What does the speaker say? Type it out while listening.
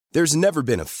There's never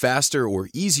been a faster or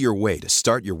easier way to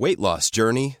start your weight loss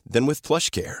journey than with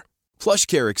PlushCare.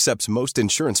 PlushCare accepts most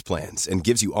insurance plans and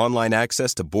gives you online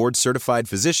access to board-certified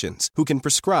physicians who can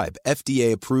prescribe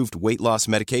FDA-approved weight loss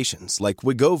medications like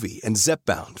Wegovy and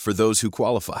Zepbound for those who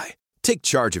qualify. Take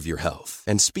charge of your health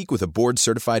and speak with a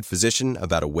board-certified physician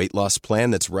about a weight loss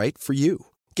plan that's right for you.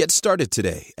 Get started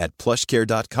today at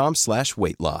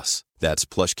plushcare.com/weight-loss. That's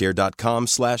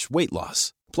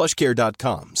plushcare.com/weight-loss.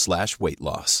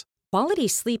 plushcare.com/weight-loss. Quality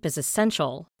sleep is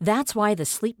essential. That's why the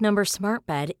Sleep Number Smart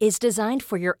Bed is designed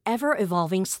for your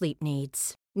ever-evolving sleep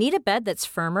needs. Need a bed that's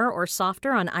firmer or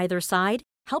softer on either side?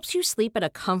 Helps you sleep at a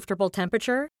comfortable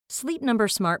temperature? Sleep Number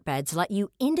Smart Beds let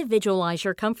you individualize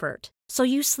your comfort, so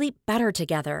you sleep better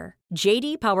together.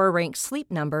 J.D. Power ranks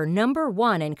Sleep Number number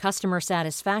 1 in customer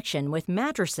satisfaction with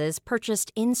mattresses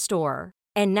purchased in-store.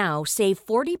 And now, save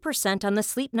 40% on the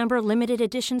Sleep Number Limited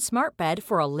Edition Smart Bed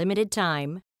for a limited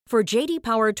time. For J.D.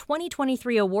 Power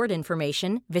 2023 award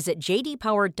information, visit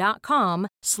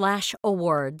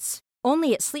jdpower.com/awards.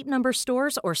 Only at Sleep Number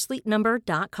stores or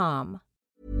sleepnumber.com.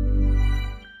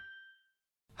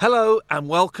 Hello and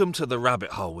welcome to The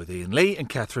Rabbit Hole with Ian Lee and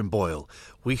Catherine Boyle.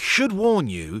 We should warn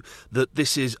you that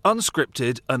this is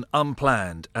unscripted and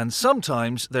unplanned, and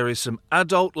sometimes there is some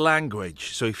adult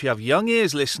language. So if you have young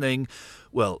ears listening,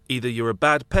 well, either you're a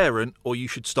bad parent or you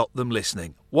should stop them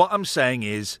listening. What I'm saying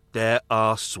is there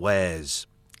are swears.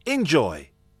 Enjoy.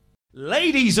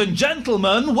 Ladies and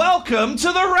gentlemen, welcome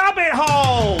to The Rabbit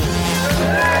Hole!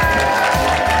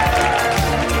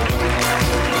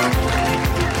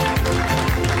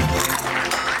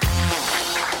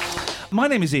 My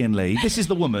name is Ian Lee. This is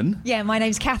the woman. Yeah, my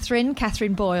name's Catherine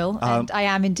Boyle, and I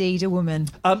am indeed a woman.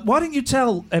 Why don't you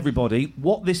tell everybody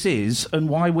what this is and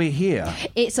why we're here?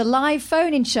 It's a live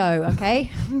phone-in show,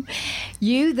 okay?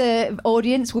 You, the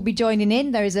audience, will be joining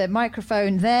in. There is a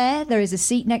microphone there. There is a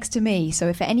seat next to me. So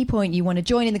if at any point you want to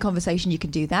join in the conversation, you can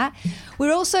do that.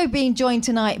 We're also being joined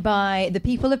tonight by the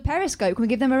people of Periscope. Can we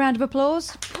give them a round of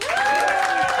applause?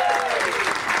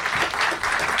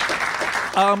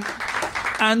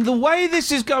 And the way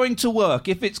this is going to work,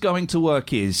 if it's going to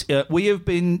work, is we have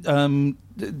been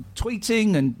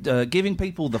tweeting and giving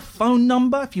people the phone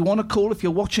number. If you want to call, if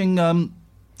you're watching on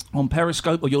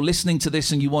Periscope or you're listening to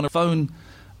this and you want to phone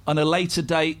on a later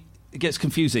date, it gets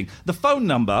confusing. The phone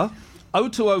number,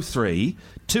 0203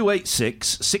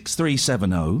 286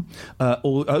 6370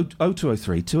 or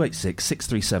 0203 286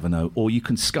 6370, or you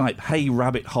can Skype Hey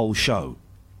Rabbit Hole Show.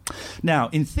 Now,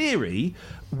 in theory,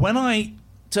 when I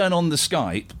turn on the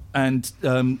Skype and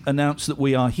announce that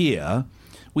we are here,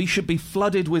 we should be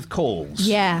flooded with calls.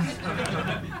 Yeah.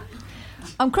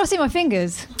 I'm crossing my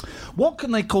fingers. What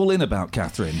can they call in about,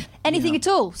 Catherine? Anything at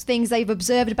all. Things they've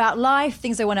observed about life,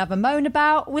 things they want to have a moan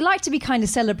about. We like to be kind of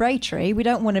celebratory. We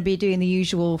don't want to be doing the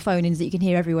usual phone-ins that you can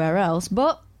hear everywhere else,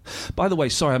 but... By the way,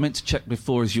 sorry, I meant to check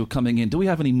before as you're coming in. Do we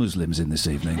have any Muslims in this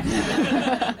evening?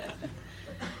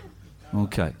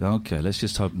 Okay, let's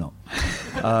just hope not.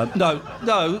 No.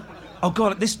 Oh,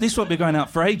 God, this won't be going out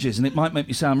for ages, and it might make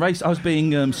me sound racist. I was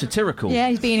being satirical. Yeah,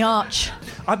 he's being arch.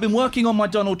 I've been working on my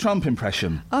Donald Trump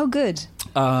impression. Oh, good.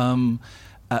 Now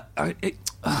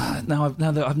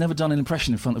I've never done an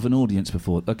impression in front of an audience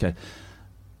before. Okay.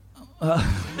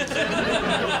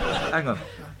 Hang on.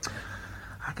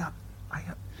 I got.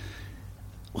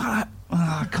 What?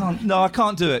 I can't. No, I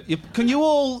can't do it. Can you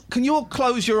all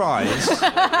close your eyes?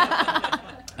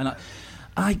 And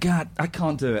I can't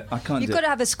do it. You've got to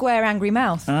have a square, angry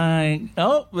mouth.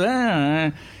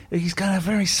 He's got a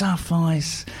very soft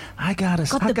voice. Got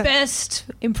the best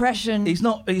impression. He's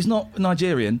not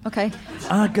Nigerian. Okay.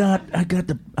 I got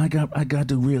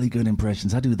the really good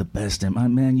impressions. I do the best.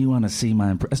 Man, you want to see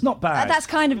my impression? It's not bad. That's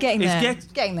kind of getting there.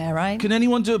 Getting there, right? Can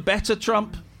anyone do a better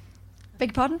Trump? Beg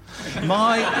your pardon?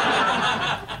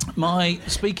 My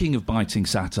speaking of biting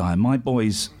satire, my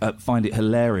boys find it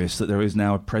hilarious that there is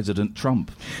now a President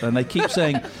Trump, and they keep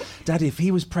saying, "Daddy, if he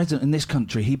was president in this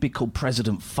country, he'd be called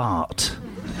President Fart,"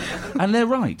 and they're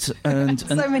right. And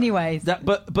so many ways.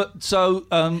 So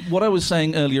what I was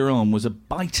saying earlier on was a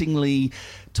bitingly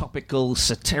topical,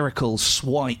 satirical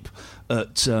swipe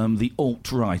at the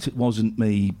alt-right. It wasn't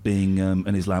me being an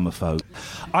Islamophobe.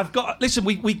 Listen,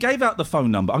 we gave out the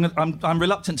phone number. I'm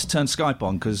reluctant to turn Skype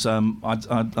on because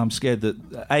I'm scared that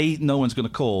A, no one's going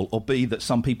to call, or B, that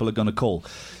some people are going to call.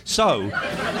 So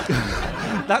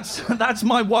that's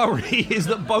my worry, is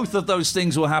that both of those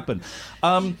things will happen.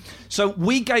 So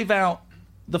we gave out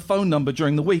the phone number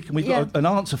during the week, and we've got an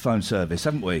answer phone service,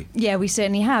 haven't we? Yeah, we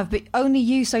certainly have, but only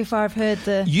you so far have heard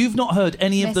the... You've not heard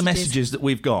any of the messages that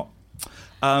we've got.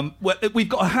 We've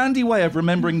got a handy way of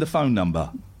remembering the phone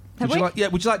number.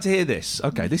 Would you like to hear this?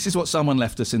 Okay, this is what someone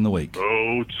left us in the week.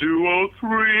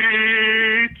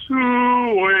 0203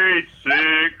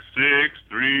 286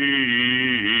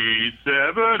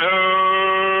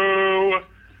 6370.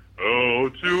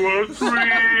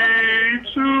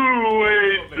 0203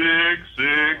 286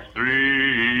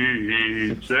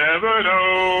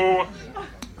 6370.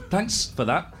 Thanks for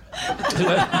that.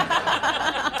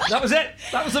 That was it.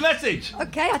 That was the message.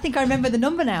 Okay, I think I remember the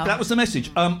number now. That was the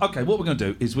message. Okay, what we're going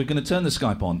to do is we're going to turn the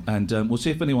Skype on and we'll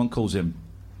see if anyone calls in.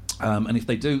 And if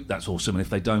they do, that's awesome. And if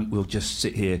they don't, we'll just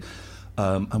sit here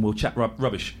and we'll chat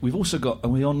rubbish. We've also got... Are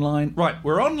we online? Right,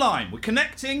 we're online. We're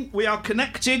connecting. We are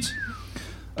connected.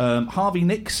 Harvey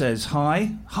Nick says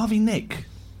hi. Harvey Nick.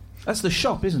 That's the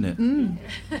shop, isn't it? Mm.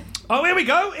 Oh, here we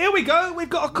go. Here we go. We've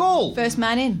got a call. First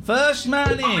man in. First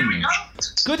man in.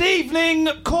 Good evening,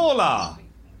 caller.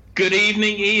 Good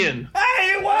evening, Ian.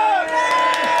 Hey, it worked!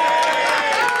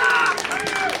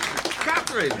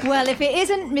 Catherine. Well, if it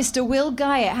isn't Mr. Will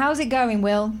Guyatt, how's it going,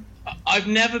 Will? I've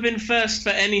never been first for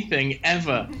anything,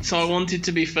 ever, so I wanted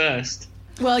to be first.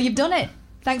 Well, you've done it.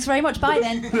 Thanks very much. Bye,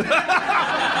 then. Wow.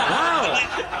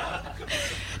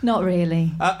 Not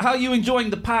really. How are you enjoying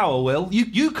the power, Will?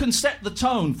 You can set the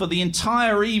tone for the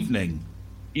entire evening.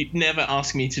 You'd never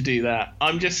ask me to do that.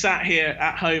 I'm just sat here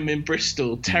at home in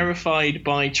Bristol, terrified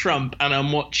by Trump, and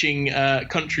I'm watching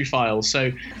Country Files,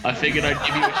 so I figured I'd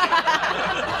give you a...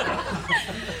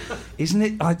 Isn't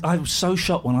it? I was so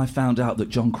shocked when I found out that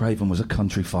John Craven was a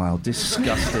Country File.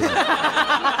 Disgusting.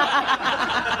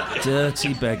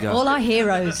 Dirty beggar. All our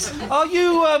heroes. Are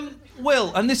you...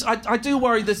 Will, and this I do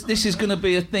worry that this is going to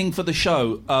be a thing for the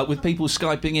show with people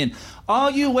Skyping in. Are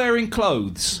you wearing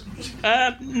clothes?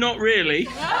 Not really.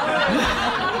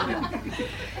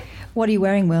 What are you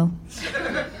wearing, Will?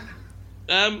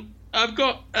 I've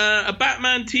got a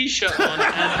Batman T-shirt on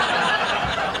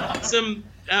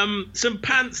and some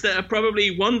pants that are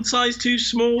probably one size too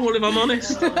small, if I'm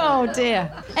honest. Oh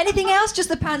dear. Anything else? Just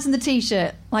the pants and the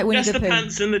T-shirt, like Winnie Just the the Pooh?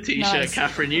 pants and the T-shirt, Nice.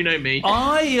 Catherine. You know me.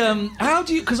 How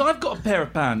do you? Because I've got a pair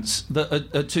of pants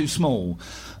that are too small.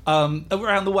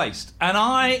 Around the waist, and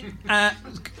I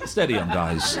steady on,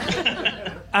 guys.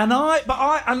 And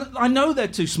I know they're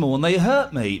too small and they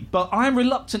hurt me, but I'm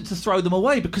reluctant to throw them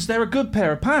away because they're a good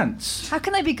pair of pants. How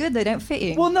can they be good? They don't fit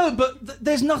you. Well, no, but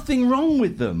there's nothing wrong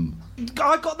with them.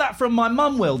 I got that from my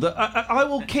mum, Will, that I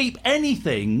will keep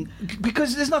anything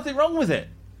because there's nothing wrong with it.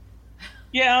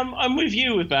 Yeah, I'm with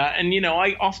you with that. And,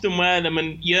 I often wear them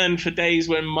and yearn for days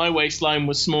when my waistline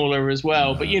was smaller as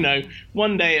well. But,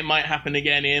 one day it might happen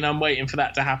again, Ian. I'm waiting for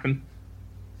that to happen.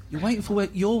 You're waiting for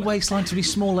your waistline to be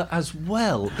smaller as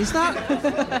well. Is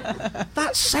that...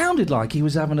 That sounded like he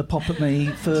was having a pop at me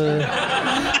for...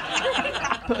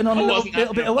 putting on a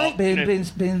little bit of weight, being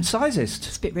sizist.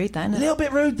 It's a bit rude, then. A little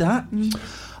bit rude, that.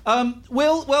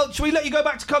 Will, should we let you go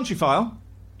back to Country File?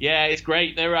 Yeah, it's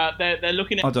great. They're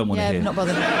looking at... I don't want to hear. Not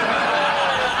bothered.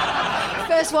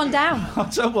 First one down. I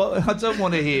don't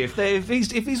want to hear if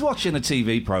he's watching a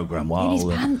TV programme while... In his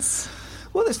pants.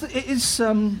 Well, it is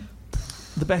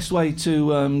the best way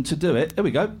to do it. Here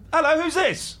we go. Hello, who's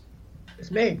this?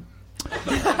 It's me.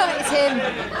 It's him.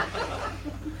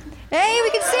 Hey,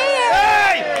 we can see you.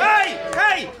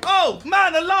 Hey! Oh,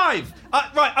 man alive!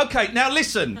 Right, okay. Now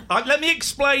listen. Let me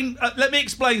explain.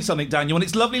 Something, Daniel. And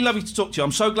it's lovely to talk to you.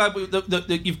 I'm so glad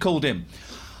that you've called in.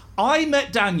 I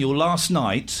met Daniel last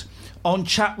night on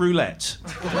Chat Roulette.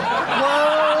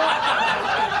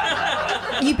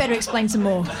 You better explain some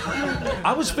more.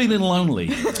 I was feeling lonely.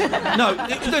 No,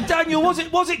 Daniel, was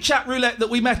it Chat Roulette that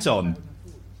we met on?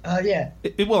 Yeah.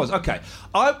 It was. Okay.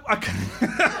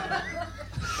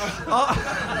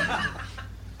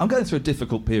 I'm going through a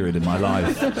difficult period in my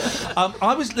life.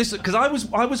 I was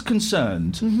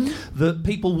concerned that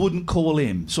people wouldn't call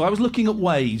in, so I was looking at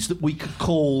ways that we could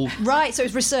call. Right, so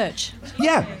it's research.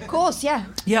 Yeah, Of course, yeah.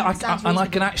 yeah, I Sounds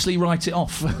can actually write it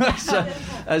off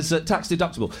as tax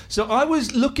deductible. So I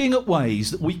was looking at ways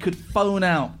that we could phone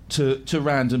out to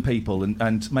random people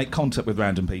and make contact with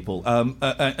random people.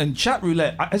 And Chat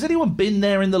Roulette. Has anyone been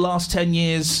there in the last 10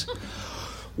 years?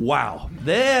 Wow,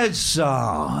 there's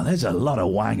a lot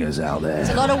of wangers out there. There's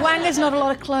a lot of wangers, not a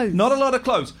lot of clothes. Not a lot of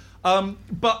clothes.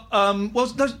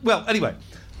 Anyway.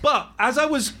 But as I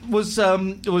was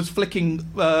flicking,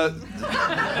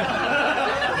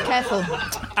 Careful.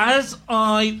 as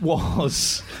I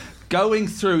was going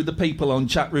through the people on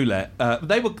Chat Roulette,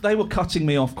 they were cutting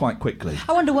me off quite quickly.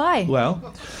 I wonder why.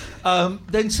 Well,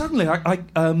 then suddenly I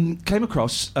came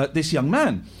across this young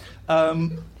man.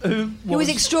 Who was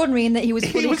extraordinary in that he was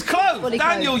fully, he was clothed. fully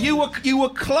Daniel, clothed. you were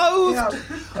clothed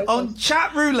on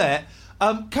Chat Roulette.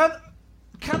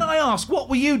 Can I ask, what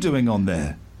were you doing on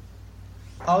there?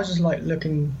 I was just like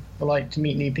looking for like to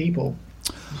meet new people,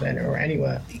 or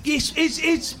anywhere.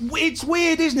 It's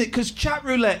weird, isn't it? Because chat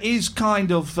roulette is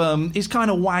kind of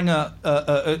Wanger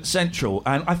central,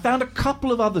 and I found a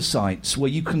couple of other sites where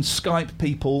you can Skype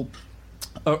people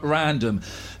at random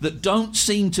that don't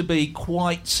seem to be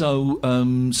quite so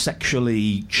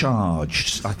sexually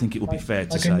charged. I think it would be fair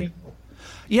to say. Omegle.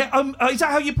 Yeah, is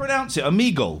that how you pronounce it?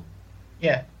 Omegle.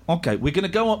 Yeah. Okay, we're going to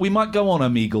go on. We might go on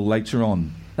Omegle later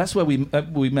on. That's where we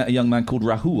met a young man called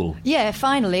Rahul. Yeah,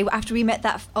 finally, after we met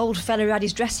that old fella who had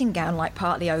his dressing gown like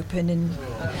partly open, and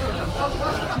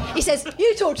he says,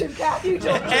 "You talk to him, Kat. You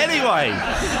talk." Anyway,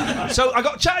 so I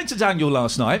got chatting to Daniel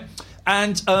last night,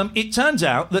 and it turns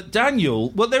out that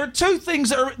Daniel. Well, there are two things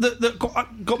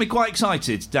that got me quite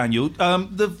excited, Daniel.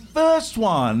 The first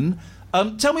one,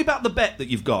 tell me about the bet that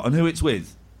you've got and who it's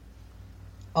with.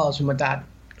 Oh, it's with my dad.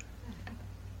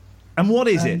 And what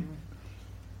is it?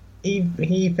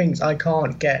 He thinks I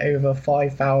can't get over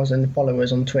 5,000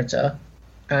 followers on Twitter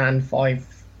and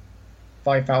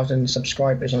 5,000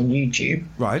 subscribers on YouTube.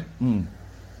 Right.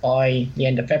 By the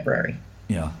end of February.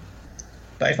 Yeah.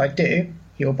 But if I do,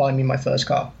 he'll buy me my first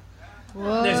car.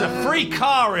 Whoa. There's a free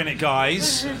car in it,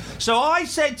 guys. So I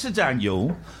said to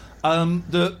Daniel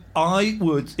that I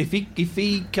would, if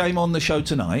he came on the show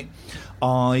tonight,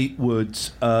 I would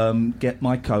get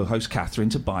my co-host Catherine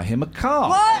to buy him a car.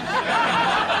 What?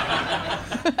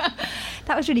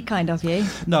 That was really kind of you.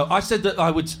 No, I said that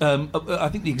I would. I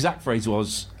think the exact phrase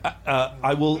was,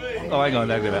 "I will." Oh, hang on,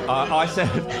 no, no, no. I said,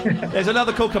 "There's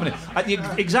another call coming in." The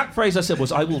exact phrase I said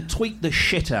was, "I will tweet the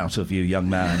shit out of you, young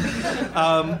man."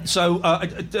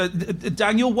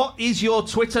 Daniel, what is your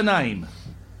Twitter name?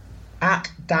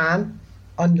 @Dan_.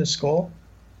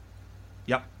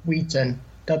 Yep. Wheaton.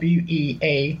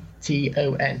 WEATON.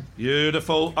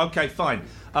 Beautiful. Okay, fine.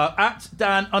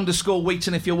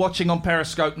 @Dan_Wheaton if you're watching on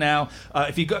Periscope now.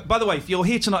 By the way, if you're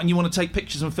here tonight and you want to take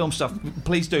pictures and film stuff,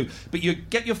 please do. But you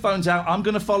get your phones out. I'm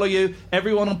going to follow you.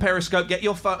 Everyone on Periscope, get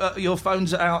your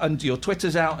phones out and your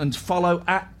Twitters out and follow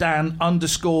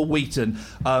 @Dan_Wheaton.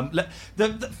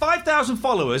 The 5,000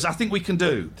 followers, I think we can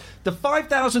do. The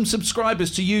 5,000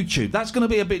 subscribers to YouTube, that's going to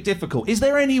be a bit difficult. Is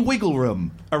there any wiggle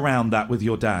room around that with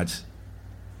your dad?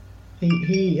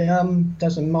 He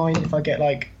doesn't mind if I get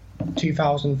like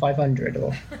 2,500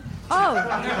 or. Oh.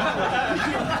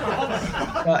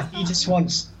 But he just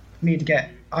wants me to get.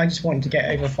 I just want to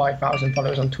get over 5,000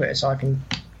 followers on Twitter so I can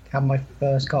have my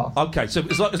first car. Okay, so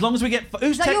as long as we get.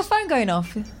 Is that your phone going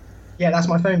off? Yeah, that's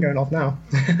my phone going off now.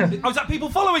 Oh, is that people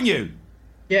following you?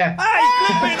 Yeah. Hey,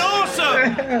 flipping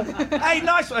awesome! Hey,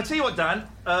 nice one. I tell you what, Dan.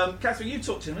 Catherine, you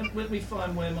talk to him. Let me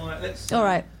find where my. Let's. All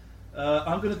right.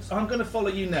 I'm gonna follow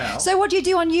you now. So what do you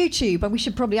do on YouTube? And we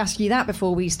should probably ask you that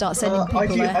before we start sending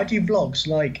people there. I do vlogs.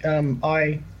 Like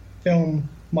I film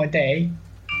my day,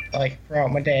 like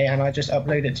throughout my day, and I just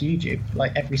upload it to YouTube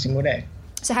like every single day.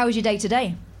 So how was your day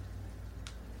today?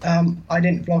 I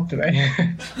didn't vlog today.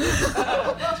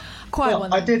 Quiet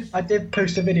one. I did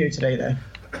post a video today though.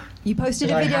 You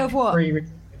posted a video of what? Oh,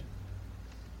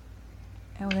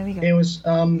 there we go. It was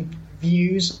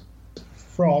views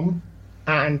from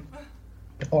and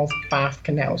of Bath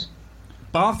Canals.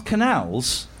 Bath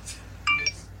Canals?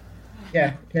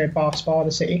 Yeah, Bath Spa,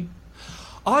 the city.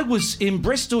 I was in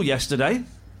Bristol yesterday.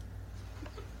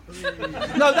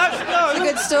 No, that's a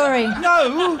good story.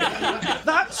 No,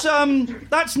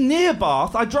 that's near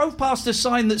Bath. I drove past a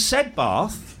sign that said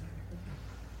Bath.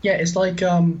 Yeah, it's like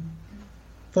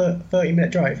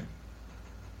 30-minute drive.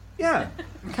 Yeah.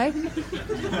 Okay.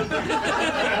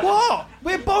 What?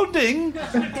 We're bonding.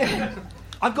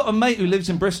 I've got a mate who lives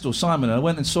in Bristol, Simon, and I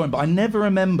went and saw him, but I never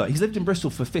remember. He's lived in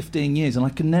Bristol for 15 years, and I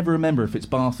can never remember if it's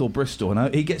Bath or Bristol.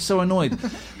 And he gets so annoyed.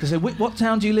 I say, what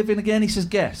town do you live in again? He says,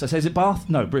 guess. I say, is it Bath?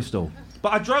 No, Bristol.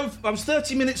 But I was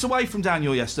 30 minutes away from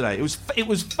Daniel yesterday. It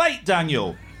was fate,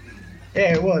 Daniel.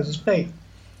 Yeah, it was. It's fate.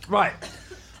 Right.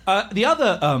 The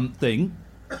other thing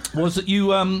was that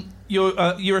you're a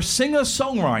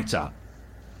singer-songwriter.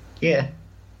 Yeah.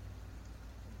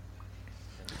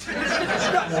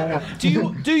 Do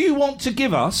you want to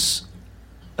give us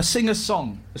a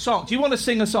song? Do you want to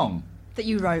sing a song that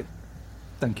you wrote?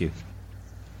 Thank you.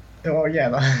 Oh yeah,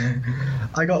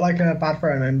 I got like a bad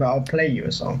throat, but I'll play you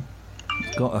a song.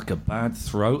 Got like a bad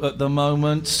throat at the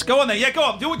moment. Go on then, yeah, go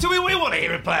on. Do we want to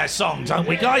hear him play a song, don't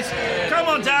we, guys? Come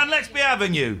on, Dan, let's be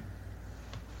having you.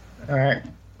 All right.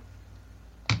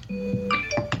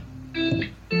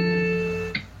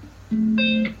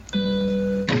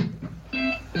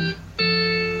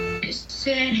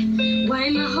 Said, why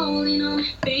am I holding on,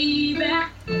 baby?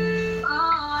 Oh,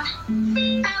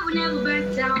 I would never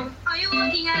back down. Are you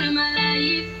walking out of my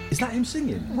life? Is that him singing?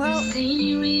 saying? Well, Saying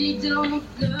you really don't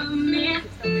love me.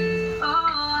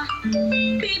 Oh,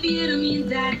 baby, you don't mean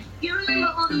that. You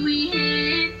remember all that we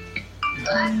had.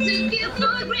 I took you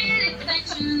for granted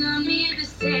that you love me the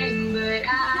same, but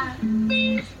I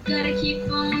gotta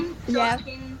keep on Yeah.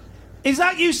 talking. Is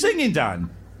that you singing, Dan?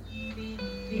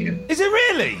 Is it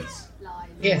really?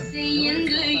 Yeah. Saying,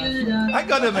 do you love me?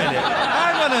 Hang on a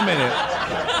minute.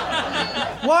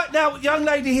 What now, young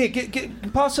lady here?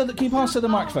 Pass her. Can you pass her the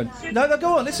microphone? No,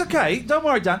 go on. It's okay. Don't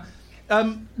worry, Dan.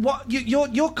 What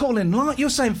you're calling? You're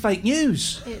saying fake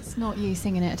news, It's not you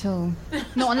singing it at all.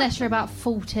 Not unless you're about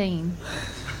 14.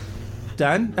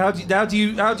 Dan. How do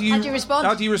you respond?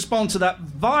 How do you respond to that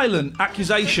violent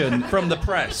accusation from the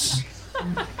press?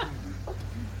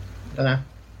 Don't know.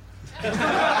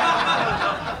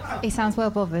 He sounds well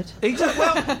bothered. He just,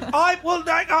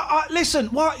 listen.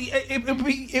 What?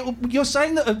 You're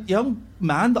saying that a young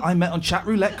man that I met on Chat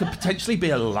Roulette could potentially be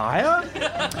a liar?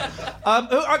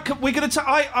 We're going to.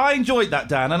 I enjoyed that,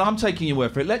 Dan, and I'm taking your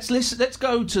word for it. Let's listen. Let's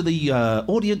go to the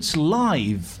audience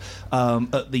live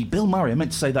at the Bill Murray. I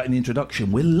meant to say that in the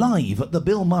introduction. We're live at the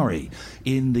Bill Murray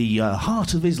in the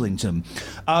heart of Islington.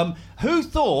 Who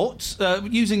thought,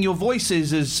 using your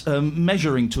voices as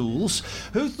measuring tools,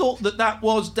 who thought that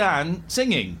was Dan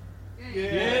singing?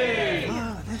 Yeah.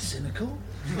 Oh, that's cynical.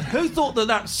 Who thought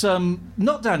that's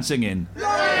not Dan singing? No!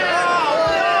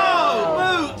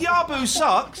 Oh, no! Boo! Yabu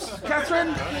sucks.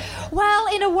 Catherine? well,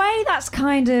 in a way, that's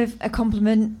kind of a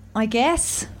compliment, I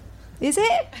guess. Is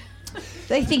it?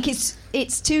 They think it's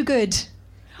too good.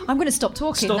 I'm going to stop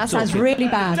talking. Stop that sounds talking. really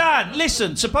bad. Dan,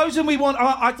 listen, supposing we want...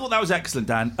 I thought that was excellent,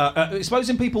 Dan.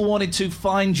 Supposing people wanted to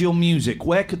find your music,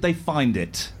 where could they find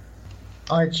it?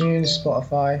 iTunes,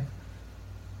 Spotify.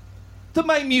 The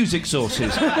main music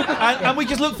sources. and we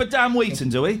just look for Dan Wheaton,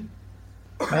 do we?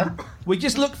 Huh? We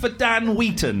just look for Dan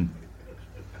Wheaton.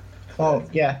 Oh,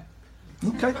 yeah.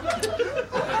 Okay.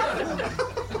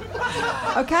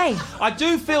 Okay. I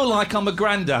do feel like I'm a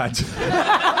granddad.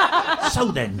 So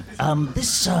then,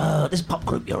 this pop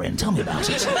group you're in, tell me about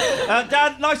it.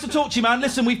 Dan, nice to talk to you, man.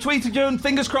 Listen, we've tweeted you, and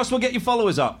fingers crossed we'll get your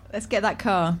followers up. Let's get that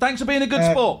car. Thanks for being a good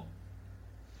sport.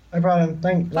 No problem.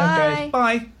 Thanks, guys.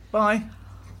 Bye. Bye.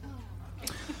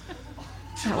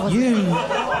 That was You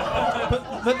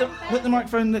put the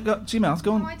microphone that got to your mouth.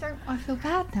 Go on. I feel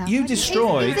bad now. You He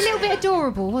destroyed. was a little bit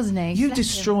adorable, wasn't he? You Bless him.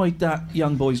 destroyed that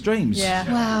young boy's dreams. Yeah.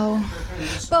 Wow.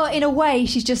 But in a way,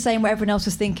 she's just saying what everyone else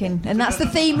was thinking, and that's the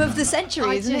theme of the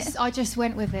century, isn't it? I just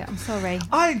went with it. I'm sorry.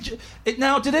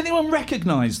 Now, did anyone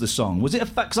recognise the song? Was it a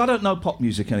fact? Because I don't know pop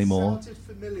music anymore.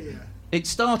 It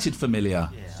started familiar.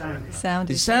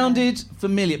 Sounded. It sounded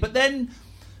familiar, but then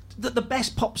the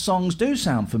best pop songs do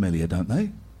sound familiar, don't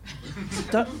they?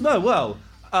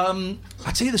 I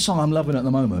tell you the song I'm loving at the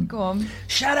moment. Go on.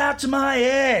 Shout out to my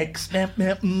ex. That's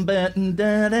That's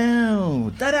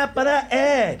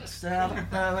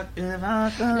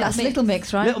Little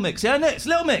Mix, right? Little Mix, yeah, it's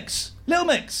Little Mix. Little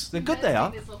Mix. They're good, they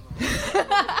are.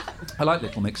 I like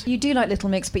Little Mix. You do like Little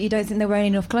Mix, but you don't think they're wearing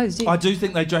enough clothes, do you? I do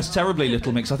think they dress terribly,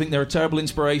 Little Mix. I think they're a terrible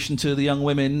inspiration to the young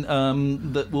women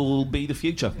that will be the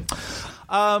future.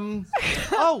 Do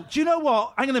you know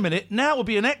what? Hang on a minute. Now would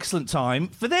be an excellent time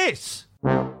for this.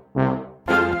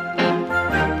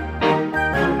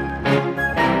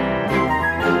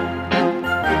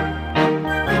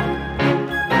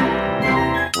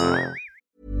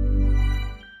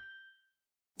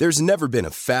 There's never been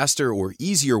a faster or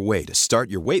easier way to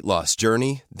start your weight loss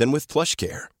journey than with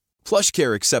PlushCare.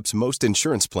 PlushCare accepts most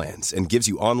insurance plans and gives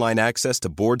you online access to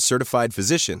board-certified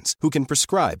physicians who can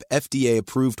prescribe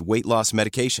FDA-approved weight loss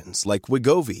medications like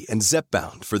Wegovy and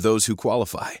Zepbound for those who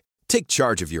qualify. Take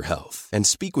charge of your health and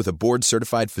speak with a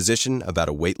board-certified physician about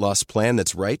a weight loss plan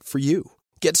that's right for you.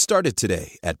 Get started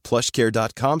today at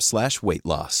plushcare.com/weight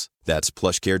loss. That's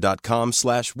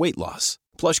plushcare.com/weight loss.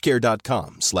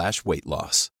 plushcare.com/weight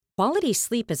loss. Quality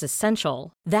sleep is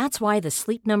essential. That's why the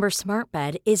Sleep Number Smart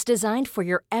Bed is designed for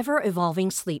your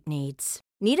ever-evolving sleep needs.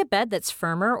 Need a bed that's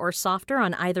firmer or softer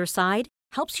on either side?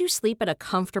 Helps you sleep at a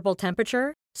comfortable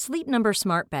temperature? Sleep Number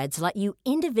Smart Beds let you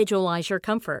individualize your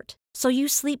comfort, so you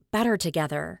sleep better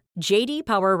together. J.D.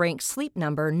 Power ranks Sleep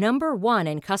Number number 1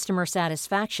 in customer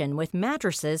satisfaction with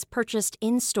mattresses purchased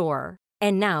in-store.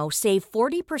 And now, save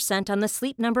 40% on the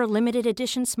Sleep Number Limited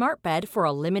Edition Smart Bed for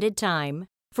a limited time.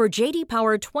 For J.D.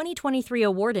 Power 2023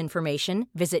 award information,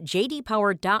 visit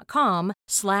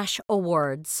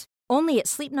jdpower.com/awards. Only at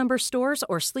Sleep Number stores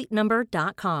or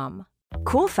sleepnumber.com.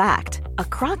 Cool fact, a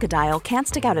crocodile can't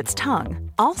stick out its tongue.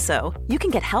 Also, you can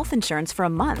get health insurance for a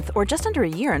month or just under a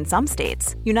year in some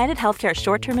states. United Healthcare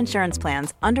short-term insurance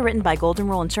plans, underwritten by Golden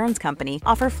Rule Insurance Company,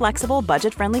 offer flexible,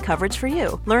 budget-friendly coverage for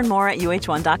you. Learn more at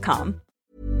uh1.com.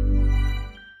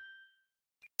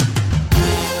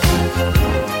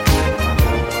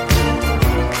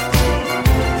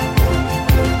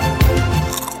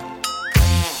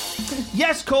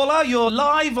 Yes, caller, you're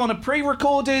live on a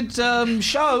pre-recorded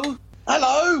show.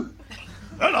 Hello.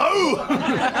 Hello.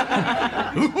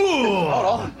 Hold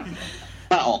on.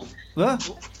 That on. What?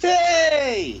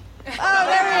 Hey. Oh,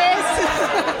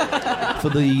 there he For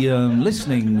the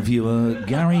listening viewer,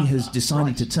 Gary has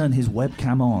decided to turn his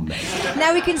webcam on. is.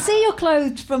 Now we can see your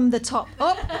clothes from the top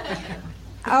up.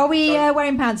 Are we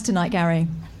wearing pants tonight, Gary?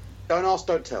 Don't ask,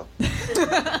 don't tell.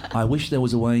 I wish there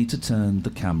was a way to turn the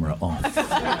camera off,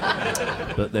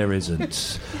 but there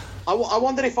isn't. I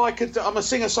wondered if I could. I'm a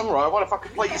singer-songwriter. I wonder if I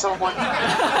could play you some of my.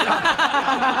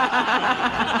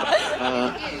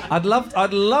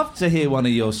 I'd love to hear one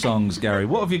of your songs, Gary.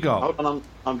 What have you got? Hold on,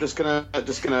 I'm just gonna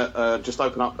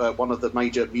open up one of the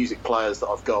major music players that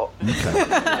I've got. Okay.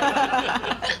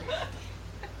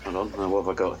 Hold on, what have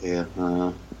I got here?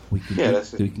 We can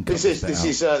this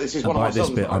cut is one of my by this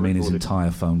songs. bit, that I mean his recorded.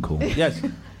 entire phone call. Yes.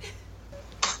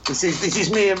 This is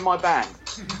me and my band.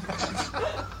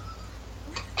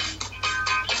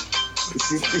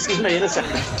 This is me in a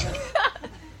second.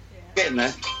 Getting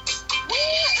there.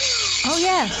 Oh,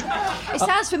 yeah. It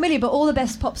sounds familiar, but all the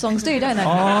best pop songs do, don't they?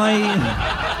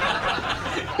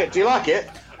 Do you like it?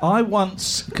 I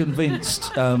once convinced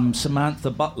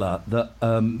Samantha Butler that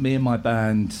me and my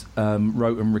band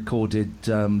wrote and recorded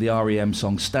the REM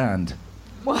song Stand.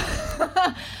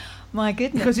 My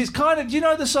goodness. Because it's kind of, do you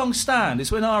know the song Stand?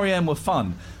 It's when REM were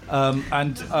fun.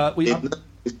 We...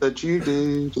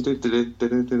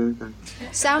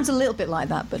 Sounds a little bit like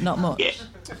that, but not much. Yeah.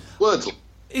 Words.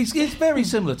 It's very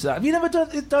similar to that. Have you never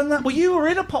done that? Well, you were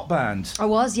in a pop band. I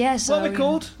was, yes. What are we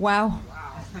called? Wow.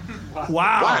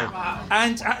 Wow.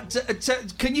 And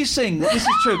can you sing? This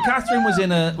is true. Catherine was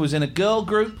in a girl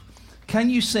group. Can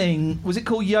you sing? Was it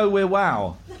called Yo We're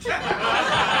Wow?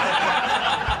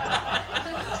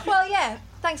 Well, yeah.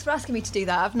 Thanks for asking me to do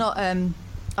that.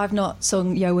 I've not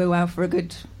sung Yo We're Wow for a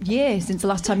good year since the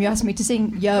last time you asked me to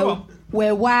sing Yo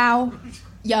We're Wow.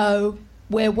 Yo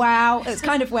We're Wow. It's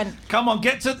kind of went. Come on,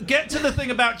 get to the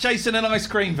thing about chasing an ice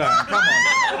cream van. Come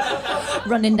on.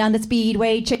 Running down the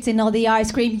speedway, chasing all the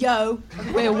ice cream. Yo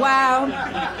We're Wow.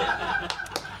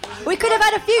 We could have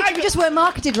had a few, we just weren't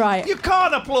marketed right. You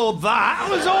can't applaud that.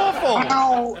 That was awful.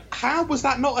 How was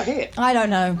that not a hit? I don't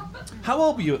know. How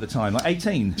old were you at the time? Like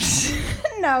 18?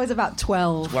 No, I was about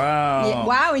 12. Wow. Yeah,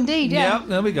 wow, indeed, yeah. Yeah,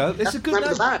 there we go. It's a good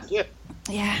name.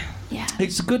 Yeah. Yeah.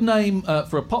 It's a good name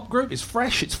for a pop group. It's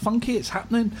fresh, it's funky, it's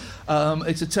happening.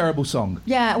 It's a terrible song.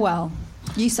 Yeah, well,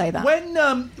 you say that.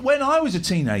 When I was a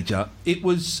teenager, it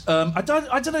was I don't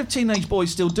know if teenage boys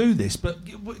still do this, but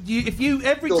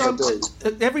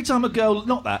every time a girl,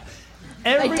 not that,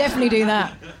 They definitely do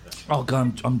that. Oh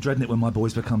God, I'm dreading it when my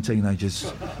boys become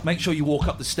teenagers. Make sure you walk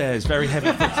up the stairs very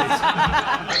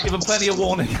heavy-footed. Give them plenty of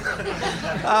warning.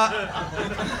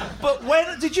 But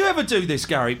did you ever do this,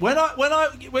 Gary?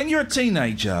 When you're a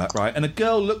teenager, right, and a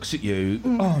girl looks at you,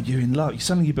 oh, you're in love.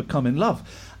 Suddenly you become in love,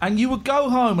 and you would go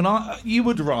home and you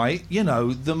would write,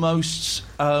 the most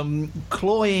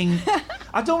cloying.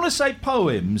 I don't want to say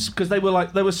poems because they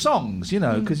were songs,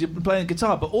 because you're playing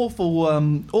guitar, but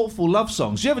awful love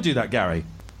songs. Did you ever do that, Gary?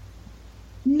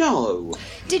 No.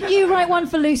 Didn't you write one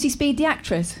for Lucy Speed, the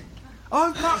actress?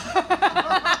 Oh,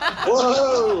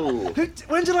 whoa!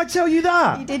 When did I tell you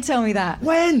that? You did tell me that.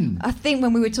 When? I think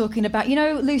when we were talking about,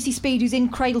 Lucy Speed, who's in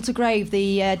Cradle to Grave,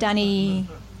 the Danny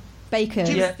Baker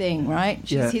thing, right?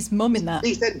 She's his mum in that.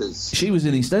 EastEnders. She was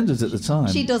in EastEnders at the time.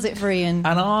 She does it for Ian.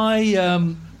 And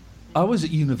I was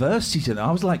at university.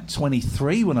 I was like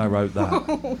 23 when I wrote that.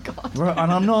 Oh, God. Right,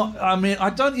 and I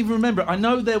don't even remember. I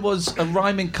know there was a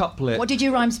rhyming couplet. What did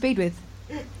you rhyme speed with?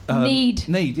 Need.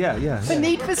 Need, yeah. For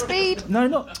Need for Speed? No,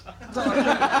 not.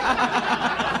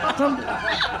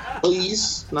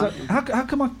 Please. No. How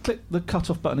come I clicked the cut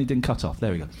off button? He didn't cut off.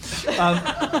 There we go.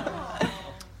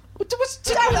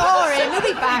 Don't worry, we'll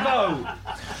be back.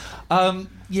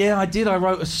 Yeah, I did. I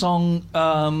wrote a song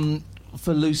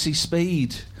for Lucy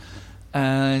Speed,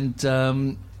 and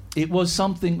it was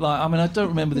something like. I don't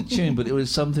remember the tune, but it was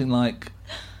something like,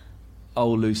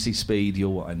 "Oh, Lucy Speed, you're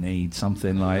what I need,"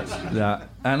 something like that.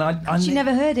 And she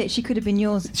never heard it. She could have been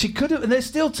yours. She could have. There's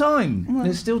still time. Well.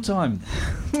 There's still time.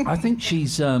 I think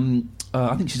she's a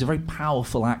very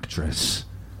powerful actress.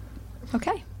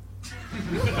 Okay.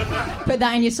 Put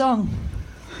that in your song.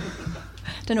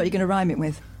 Don't know what you're going to rhyme it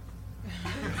with.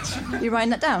 You writing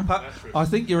that down? I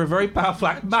think you're a very powerful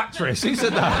mattress. Who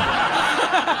said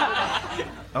that?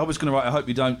 I was going to write, I hope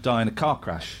you don't die in a car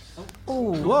crash.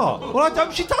 Ooh. What? Well, I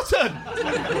don't. She doesn't.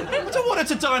 I don't want her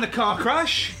to die in a car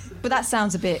crash. But that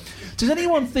sounds a bit... Does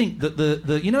anyone think that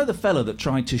the you know the fella that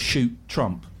tried to shoot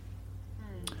Trump?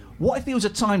 What if he was a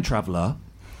time traveller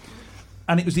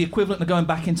and it was the equivalent of going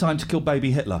back in time to kill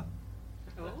baby Hitler?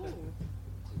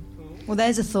 Well,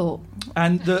 there's a thought.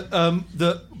 And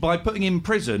that by putting him in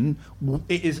prison,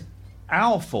 it is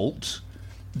our fault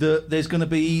that there's going to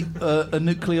be a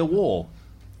nuclear war.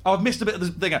 Oh, I've missed a bit of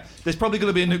the thing. There's probably going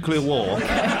to be a nuclear war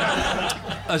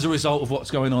as a result of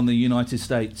what's going on in the United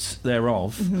States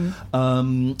thereof.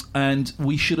 Mm-hmm. And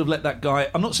we should have let that guy...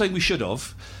 I'm not saying we should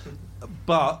have,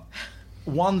 but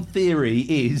one theory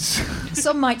is...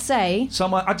 Some might say...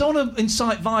 I don't want to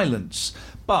incite violence,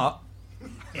 but...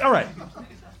 All right.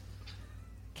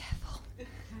 Careful.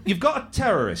 You've got a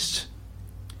terrorist,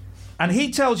 and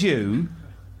he tells you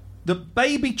that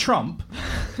baby Trump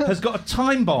has got a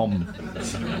time bomb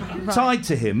tied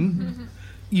to him.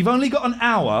 You've only got an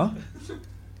hour.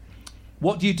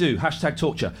 What do you do? Hashtag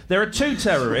torture. There are two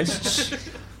terrorists.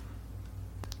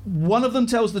 One of them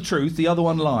tells the truth, the other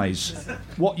one lies.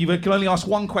 What? You can only ask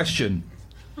one question.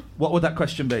 What would that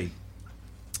question be?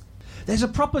 There's a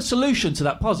proper solution to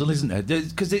that puzzle, isn't there?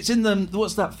 Because it's in the...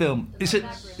 What's that film? It's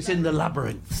in The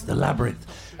Labyrinth. The Labyrinth.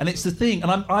 And it's the thing.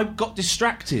 And I got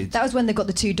distracted. That was when they got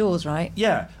the two doors, right?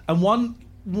 Yeah. And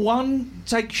one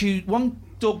takes you... One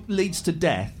door leads to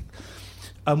death.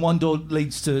 And one door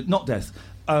leads to not death.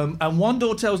 And one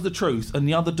door tells the truth and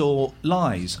the other door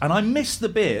lies. And I missed the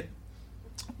bit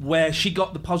where she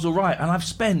got the puzzle right. And I've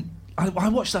spent... I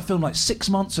watched that film like 6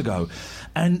 months ago,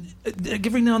 and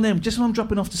every now and then, just when I'm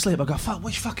dropping off to sleep, I go, "Fuck,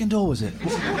 which fucking door was it?"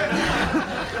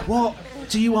 What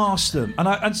do you ask them?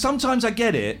 And sometimes I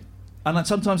get it, and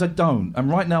sometimes I don't.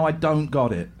 And right now, I don't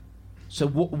got it. So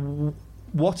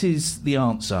what is the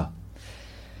answer?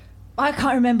 I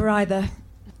can't remember either.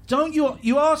 Don't you?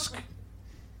 You ask.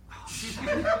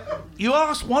 You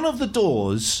ask one of the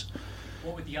doors.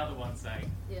 What would the other one say?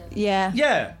 Yeah.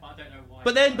 Yeah. I don't know why.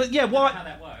 But yeah, why? How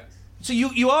that works. So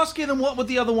you asking them what would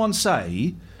the other one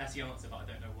say? That's the answer, but I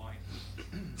don't know why.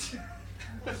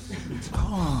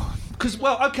 Because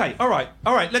okay, all right.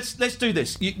 Let's do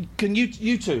this. You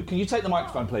two, can you take the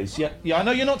microphone, please? Yeah. I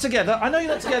know you're not together.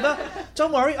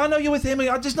 Don't worry. I know you're with him.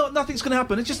 Nothing's going to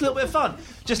happen. It's just a little bit of fun.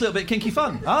 Just a little bit of kinky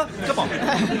fun, huh? Come on.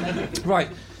 Right.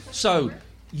 So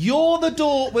you're the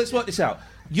door. Let's work this out.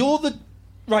 You're the.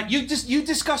 Right, you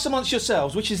discuss amongst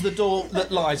yourselves which is the door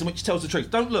that lies and which tells the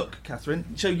truth. Don't look, Catherine.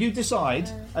 So you decide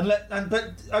and let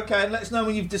us know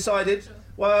when you've decided.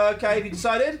 Well, okay, have you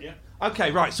decided? Yeah.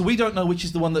 Okay, right. So we don't know which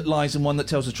is the one that lies and one that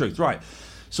tells the truth. Right.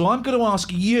 So I'm going to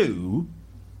ask you.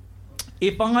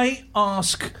 If I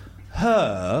ask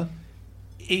her,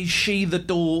 is she the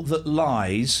door that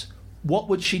lies? What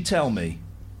would she tell me?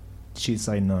 She'd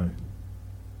say no.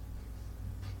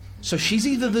 So she's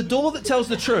either the door that tells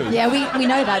the truth... Yeah, we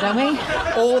know that, don't we?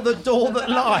 ...or the door that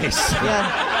lies.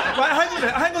 Yeah. Right,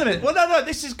 hang on a minute. Well, no,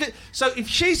 this is good. So if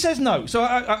she says no... So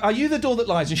are you the door that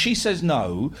lies and she says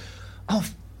no...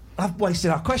 I've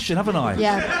wasted our question, haven't I?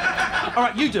 Yeah. All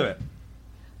right, you do it.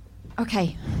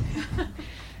 Okay.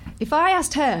 If I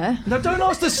asked her... No, don't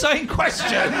ask the same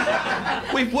question.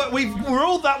 We've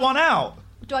ruled that one out.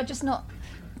 Do I just not...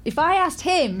 If I asked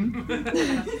him...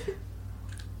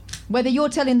 whether you're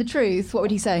telling the truth, what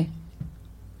would he say?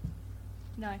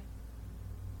 No.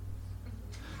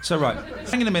 So, right,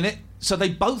 hang on a minute. So they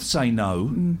both say no.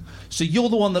 Mm. So you're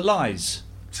the one that lies?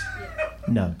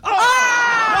 No.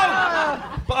 Oh!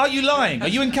 No! But are you lying? Are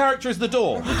you in character as the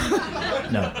door?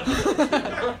 No.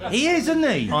 He is, isn't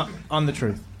he? I'm the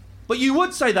truth. But you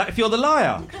would say that if you're the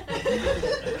liar.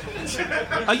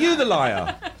 Are you the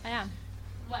liar? I am.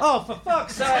 Oh, for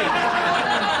fuck's sake!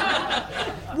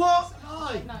 What?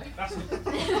 No.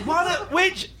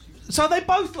 Which? So they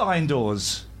both lie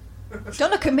indoors.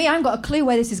 Don't look at me. I haven't got a clue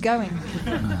where this is going.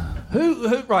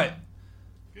 Who? Right.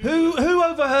 Who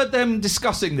overheard them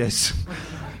discussing this?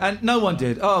 And no one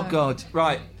did. Oh God.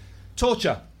 Right.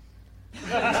 Torture.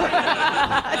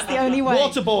 That's the only way.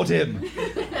 Waterboard him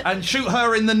and shoot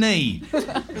her in the knee.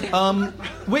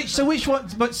 Which one?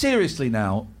 But seriously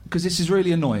now, because this is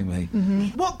really annoying me.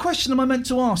 Mm-hmm. What question am I meant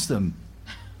to ask them?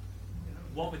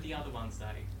 What would the other one say?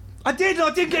 I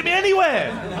didn't get me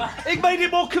anywhere. It made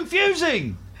it more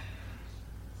confusing.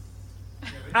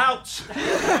 Out.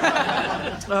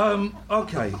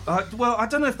 Okay. Well, I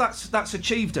don't know if that's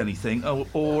achieved anything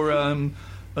or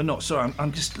not. Sorry,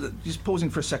 I'm just pausing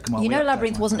for a second. You know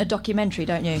Labyrinth wasn't a documentary,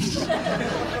 don't you?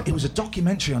 It was a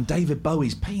documentary on David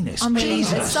Bowie's penis. I mean,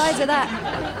 Jesus. the size of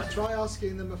that. Try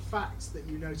asking them a fact that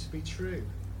you know to be true.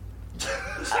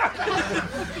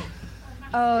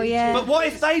 Oh, yeah. But what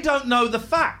if they don't know the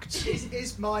fact?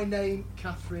 Is my name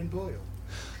Catherine Boyle?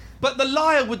 But the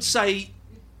liar would say...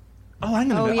 Oh,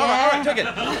 hang on a minute. yeah. All right, do it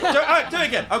again. Do it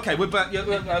again. Okay, we're back.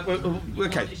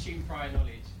 Okay. Assume prior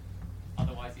knowledge,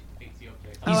 otherwise it defeats the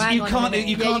object. Oh, hang You on a can't. minute.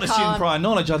 You Yeah, can't you assume can't. prior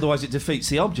knowledge, otherwise it defeats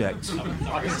the object.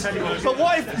 I can tell you what. But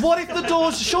what if the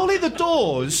doors? Surely the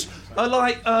doors are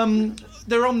like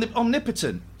they're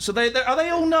omnipotent. So are they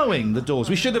all knowing? The doors.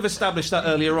 We should have established that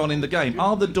earlier on in the game.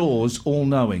 Are the doors all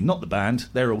knowing? Not the band.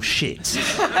 They're all shit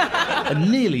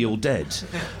and nearly all dead.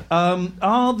 Are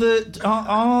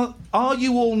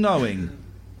you all knowing?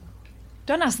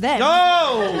 Don't ask them.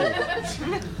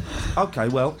 No. Okay.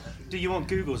 Well. Do you want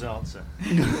Google's answer?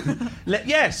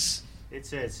 Yes. It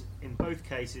says, in both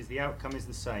cases, the outcome is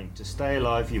the same. To stay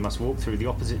alive, you must walk through the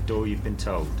opposite door you've been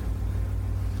told.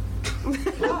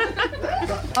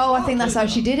 Oh, I think that's how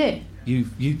she did it.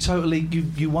 You totally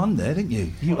won there, didn't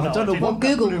you? I don't know what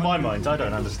Google. Blew my mind. I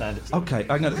don't understand it. Okay,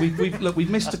 hang on. We've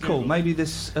missed a call. Maybe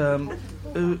this.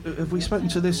 Have we spoken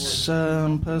to this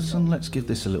person? Let's give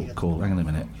this a little call. Hang on a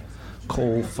minute.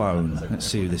 Call phone. Let's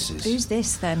see who this is. Who's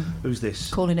this then? Who's this?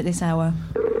 Calling at this hour.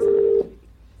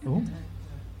 Oh.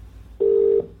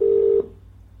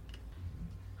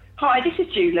 Hi, this is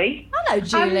Julie. Hello,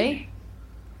 Julie.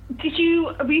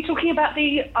 Were you talking about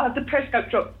the Periscope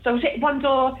drop? So was it one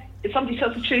door, if somebody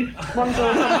tells the truth, one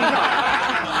door, somebody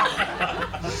not?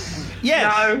 Yes.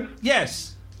 No.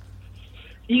 Yes.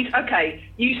 You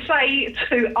say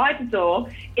to either door,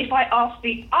 if I ask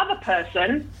the other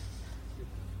person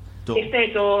if their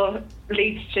door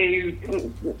leads to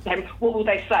them, what will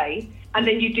they say? And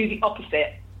then you do the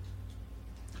opposite.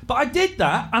 But I did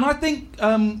that, and I think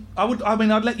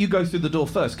I'd let you go through the door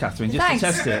first, Catherine, just Thanks.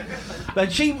 to test it.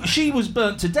 But she was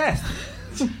burnt to death.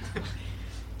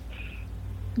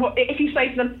 Well, if you say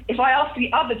to them, if I ask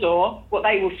the other door what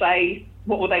they will say,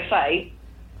 what will they say?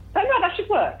 Then no, that should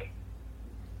work.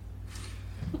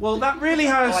 Well, that really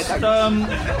has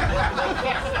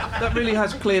that really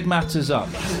has cleared matters up.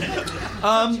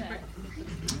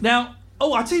 Now,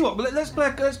 I tell you what. Let's play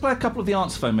a couple of the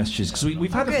answer phone messages because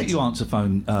we've had a few answer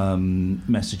phone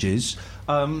messages.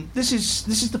 This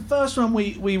is the first one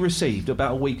we received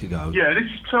about a week ago. Yeah, this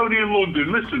is Tony in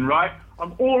London. Listen, right?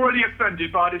 I'm already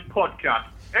offended by this podcast.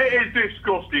 It is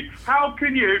disgusting. How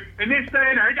can you, in this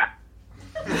day and age...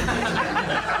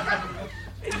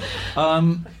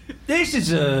 This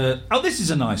is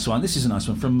a nice one. This is a nice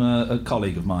one from a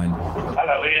colleague of mine.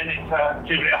 Hello, Ian. It's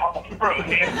Julia Hopkins Brewer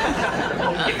here.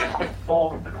 I'll give you a quick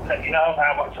call to let you know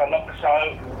how much I love the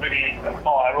show. Really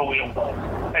admire all your thoughts.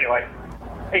 Anyway,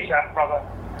 peace out, brother.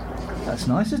 That's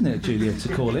nice, isn't it, Julia,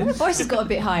 to call in? Her voice has got a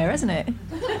bit higher, hasn't it?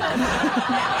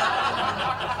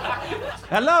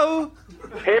 Hello.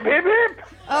 Hip, hip, hip.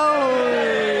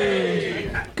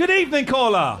 Oh. Good evening,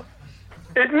 caller.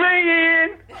 It's me,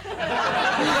 Ian.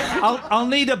 I'll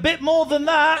need a bit more than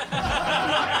that.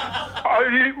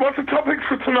 What's the topic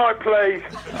for tonight, please?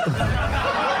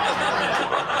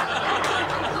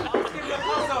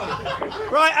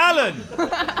 Right, Alan.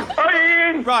 Hi,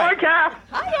 Ian. Right. Hi,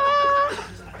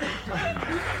 Hiya.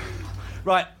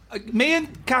 Right, me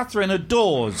and Catherine are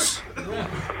doors.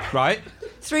 Right.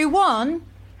 Through one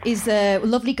is a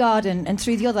lovely garden, and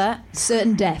through the other,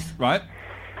 certain death. Right.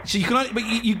 So you can only, but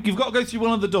you've got to go through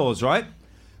one of the doors, right?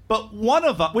 But one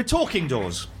of us, we're talking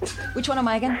doors. Which one am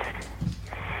I again?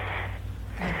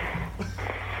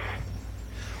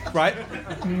 Right.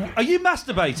 Are you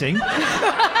masturbating? No,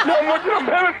 I'm watching on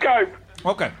Periscope.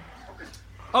 Okay.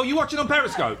 Oh, you watching on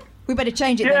Periscope? We better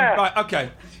change it Yeah. then. Right,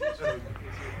 okay.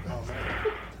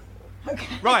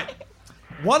 Right.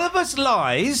 One of us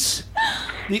lies,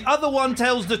 the other one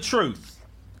tells the truth.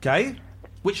 Okay?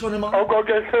 Which one am I? I've got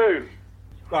to guess who.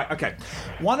 Right, okay.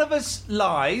 One of us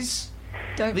lies,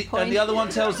 Don't point. and the other one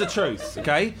tells the truth,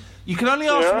 okay? You can only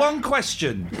ask one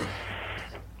question.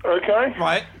 Okay.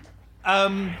 Right.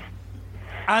 And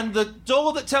the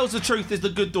door that tells the truth is the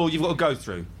good door you've got to go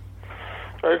through.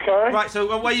 Okay. Right, so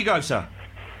away you go, sir.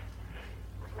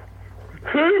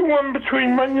 Who won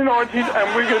between Man United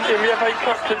and Wigan in the FA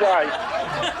Cup today?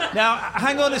 Now,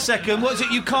 hang on a second. What is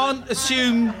it? You can't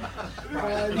assume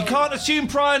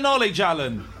prior knowledge,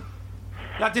 Alan.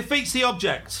 That defeats the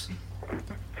object.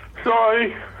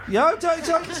 Sorry. Yeah, I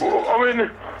mean,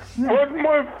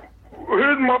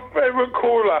 who's my favourite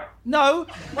caller? No.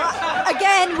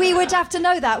 Again, we would have to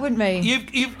know that, wouldn't we?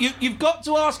 You've got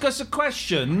to ask us a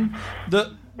question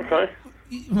that. Okay.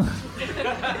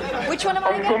 Which one am I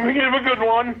I'm again? going to give a good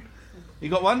one. You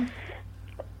got one?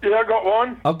 Yeah, I got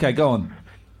one. Okay, go on.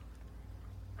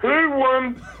 Who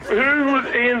was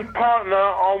Ian's partner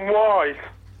on Wise?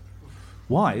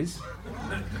 Wise?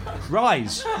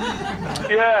 Rise.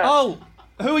 Yeah. Oh,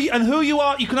 who are you? And who you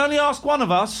are? You can only ask one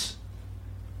of us.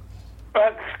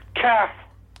 That's Kath.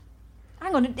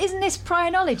 Hang on, isn't this prior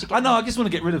knowledge again? I know. I just want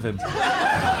to get rid of him. Fuck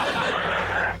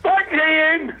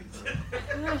Ian.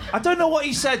 I don't know what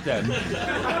he said then. But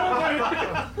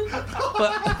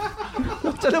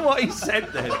I don't know what he said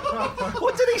then.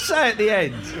 What did he say at the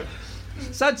end?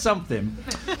 Said something.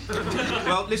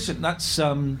 Well, listen, that's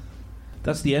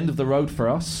the end of the road for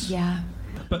us. Yeah.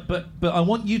 But I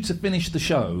want you to finish the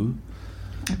show.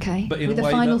 Okay. But in with a a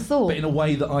way final that, thought. But in a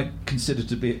way that I consider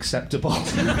to be acceptable.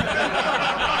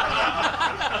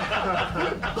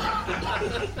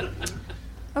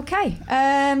 Okay.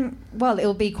 Well,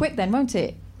 it'll be quick then, won't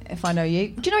it? If I know you.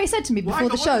 Do you know what he said to me before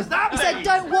the show? He said,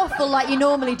 "Don't waffle like you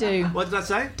normally do." What did I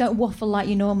say? Don't waffle like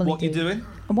you normally do. What are you doing?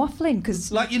 I'm waffling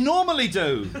because. Like you normally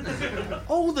do.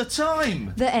 All the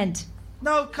time. The end.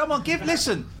 No, come on,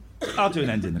 listen. I'll do an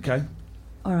ending, okay?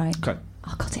 All right. Okay.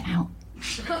 I'll cut it out.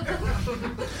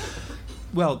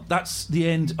 Well, that's the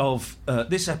end of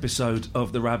this episode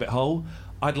of The Rabbit Hole.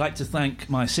 I'd like to thank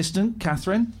my assistant,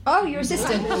 Catherine. Oh, your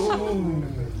assistant.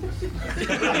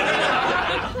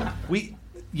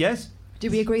 Yes?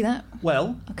 Do we agree that?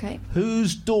 Well, okay.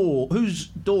 Whose door?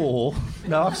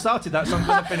 No, I've started that, so I'm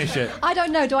going to finish it. I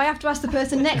don't know. Do I have to ask the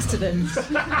person next to them?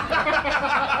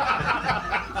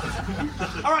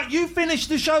 All right, you finish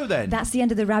the show then. That's the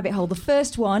end of The Rabbit Hole. The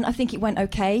first one, I think it went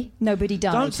okay. Nobody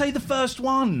died. Don't say the first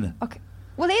one. Okay.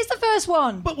 Well, it is the first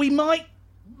one. But we might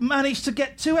manage to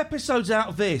get 2 episodes out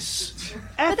of this.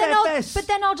 But then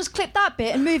I'll just clip that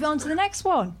bit and move on to the next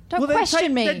one. Don't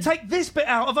question me. Then take this bit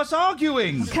out of us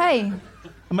arguing. Okay.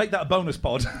 And make that a bonus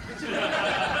pod.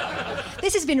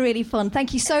 This has been really fun.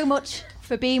 Thank you so much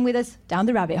for being with us down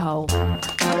the rabbit hole.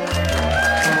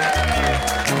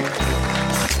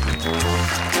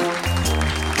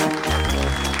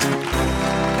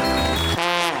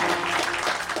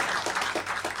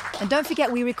 And don't forget,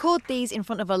 we record these in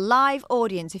front of a live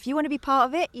audience. If you want to be part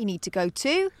of it, you need to go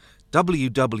to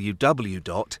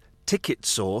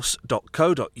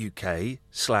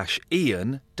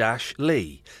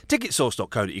www.ticketsource.co.uk/Ian-Lee.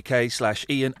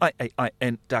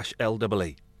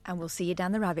 Ticketsource.co.uk/Ian-LEE. and we'll see you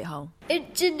down the rabbit hole.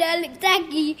 It's an Alex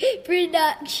Aggie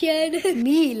production.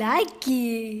 Me like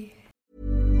you.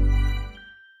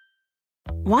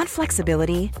 Want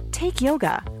flexibility? Take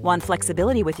yoga. Want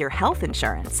flexibility with your health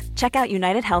insurance? Check out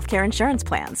United Healthcare Insurance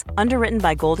Plans. Underwritten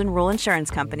by Golden Rule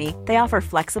Insurance Company, they offer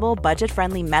flexible,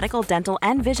 budget-friendly medical, dental,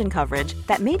 and vision coverage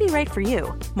that may be right for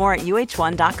you. More at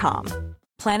uh1.com.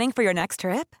 Planning for your next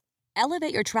trip?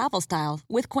 Elevate your travel style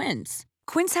with Quince.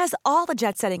 Quince has all the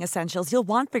jet-setting essentials you'll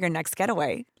want for your next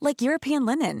getaway, like European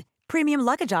linen, premium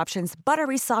luggage options,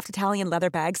 buttery soft Italian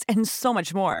leather bags, and so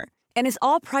much more. And is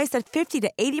all priced at 50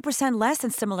 to 80% less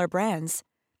than similar brands.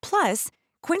 Plus,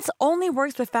 Quince only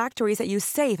works with factories that use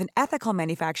safe and ethical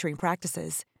manufacturing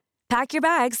practices. Pack your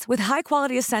bags with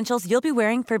high-quality essentials you'll be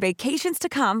wearing for vacations to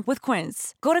come with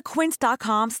Quince. Go to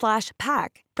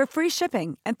quince.com/pack for free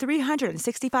shipping and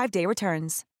 365-day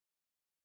returns.